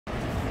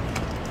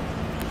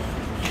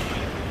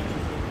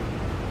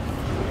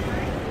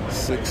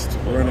SIXT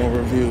rental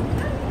review.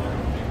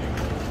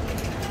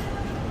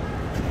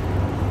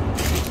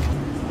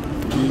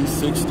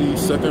 E60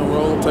 second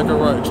row, take a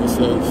right, she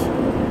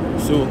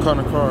says. See what kind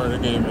of car they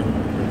gave me.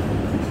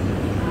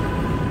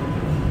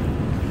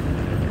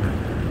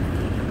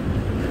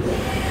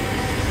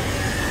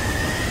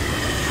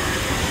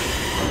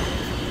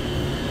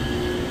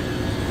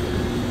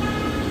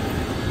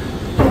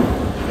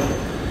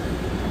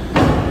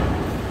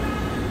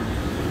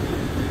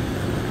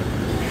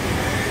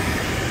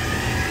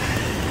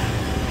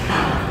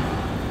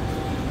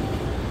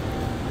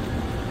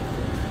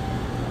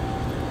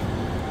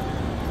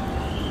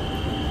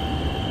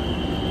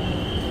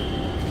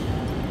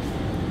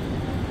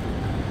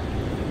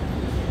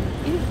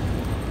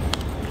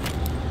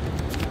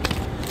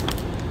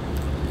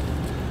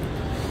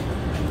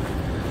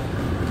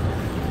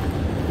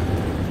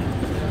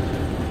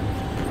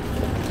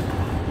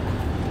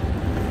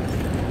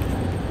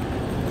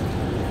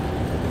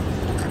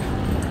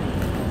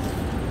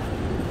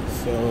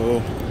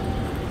 So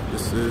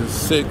this is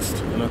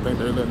SIXT, and I think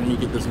they're letting me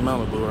get this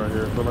Malibu right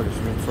here. I feel like it's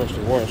been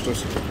freshly washed.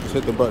 Just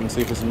hit the button,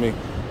 see if it's me.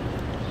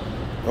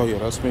 Oh yeah,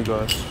 that's me,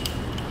 guys.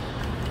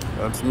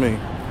 That's me.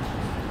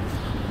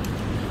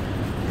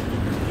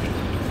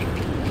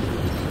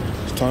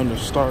 It's time to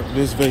start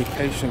this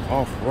vacation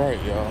off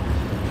right, y'all.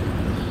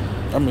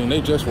 I mean, they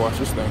just washed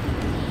this thing.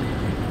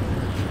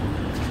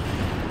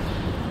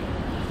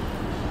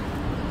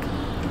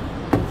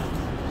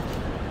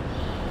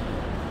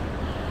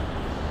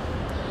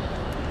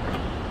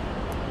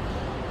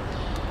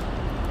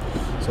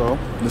 So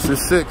this is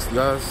SIXT,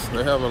 guys.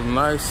 They have a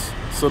nice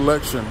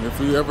selection. If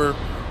you ever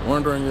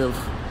wondering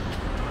if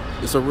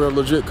it's a real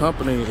legit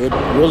company, it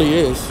really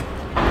is.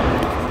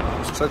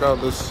 Let's check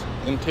out this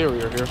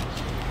interior here.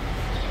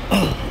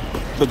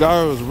 The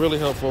guy was really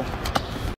helpful.